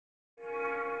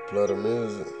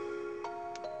PlatterMusic.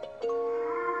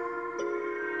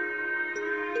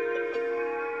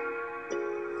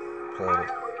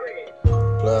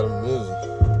 PlatterMusic.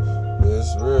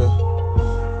 It's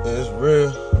real. It's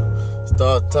real.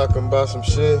 Start talking about some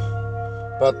shit.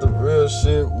 About the real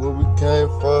shit, where we came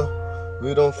from.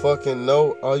 We don't fucking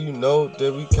know. All you know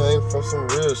that we came from some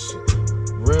real shit.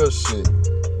 Real shit.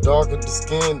 Darker the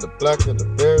skin, the blacker the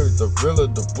berries, the realer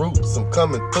the roots. I'm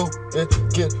coming through it,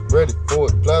 get ready for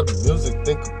it. PlatterMusic,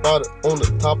 think about it on the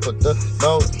top of the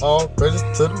mountain, all praises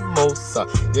to the most high.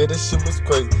 Yeah, this shit was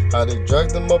crazy. How they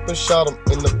dragged him up and shot him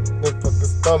in the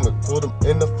fucking stomach, put him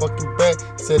in the fucking back.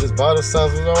 Said his vital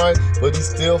signs was alright, but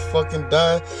he's still fucking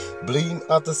dying, bleeding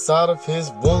out the side of his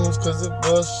wounds, cause it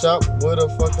was shot with a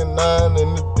fucking 9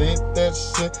 and it did that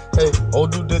shit. Hey,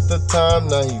 old dude did the time,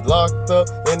 now he locked up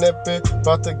in that bitch,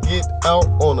 about to get out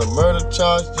on a murder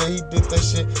charge. Yeah, he did that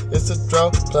shit. It's a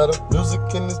drought.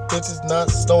 PlatterMusic in this bitch is not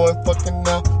slowing fucking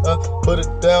now. Put it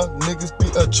down. Niggas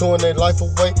be chewing their life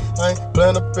away. I ain't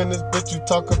playing up in this bitch. You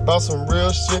talk about some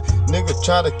real shit. Nigga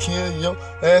try to kill your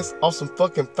ass off some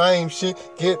fucking fame shit.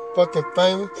 Get fucking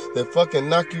famous, they fucking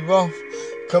knock you off.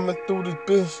 Coming through this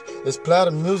bitch, it's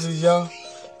PlatterMusic, y'all.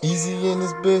 Easy in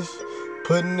this bitch,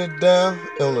 putting it down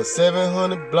on a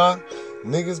 700 block.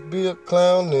 Niggas be a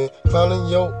clown and clowning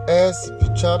your ass if you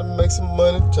try to make some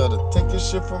money. Try to take your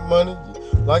shit for money,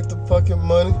 you like the fucking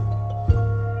money.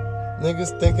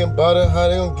 Niggas thinking about it, how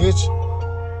they gon' get you.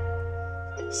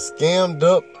 Scammed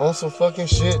up on some fucking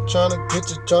shit, trying to get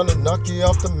you, trying to knock you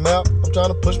off the map. I'm trying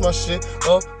to push my shit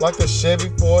up like a Chevy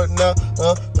for it now.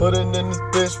 Put it in this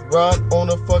bitch, ride on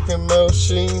a fucking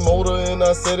machine motor, and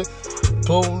I said it,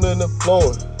 pulling and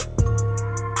flowing.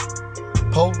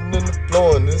 Potent in the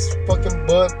flowing, this fucking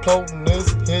bud floating, this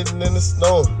hidden in the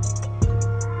snow.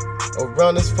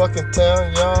 Around this fucking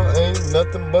town, y'all, ain't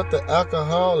nothing but the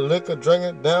alcohol, liquor,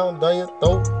 drinking down your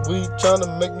throat. Weed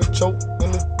tryna make me choke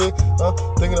in this bitch.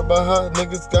 Thinking about how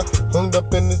niggas got hung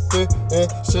up in this bitch and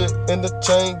shit in the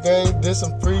chain gang. Did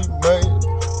some free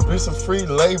some free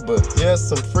labor, yeah,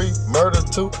 some free murder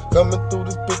too. Coming through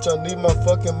this bitch, I need my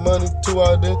fucking money too.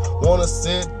 I didn't wanna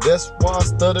sit, that's why I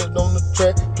stuttered on the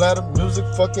track.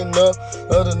 PlatterMusic fucking up,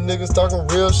 other niggas talking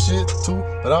real shit too,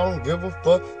 but I don't give a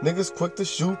fuck. Niggas quick to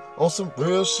shoot on some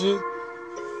real shit.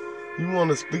 You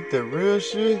wanna speak that real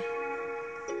shit?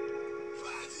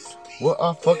 Where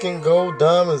our fucking gold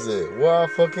diamonds at? Where our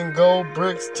fucking gold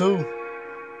bricks too?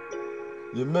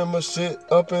 You remember shit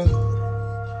up in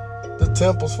the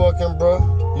temples, fucking bro.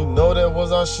 You know that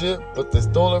was our shit, but they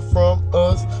stole it from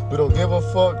us. We don't give a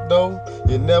fuck though.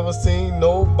 You never seen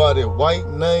nobody white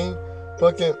name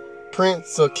fucking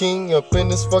prince or king up in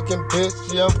this fucking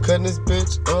bitch. Yeah, I'm cutting this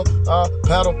bitch up. I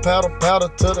paddle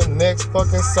to the next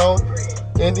fucking song.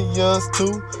 Indians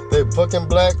too, they fucking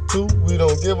black too. We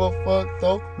don't give a fuck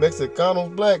though.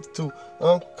 Mexicanos black too.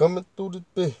 I'm coming through this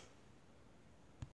bitch.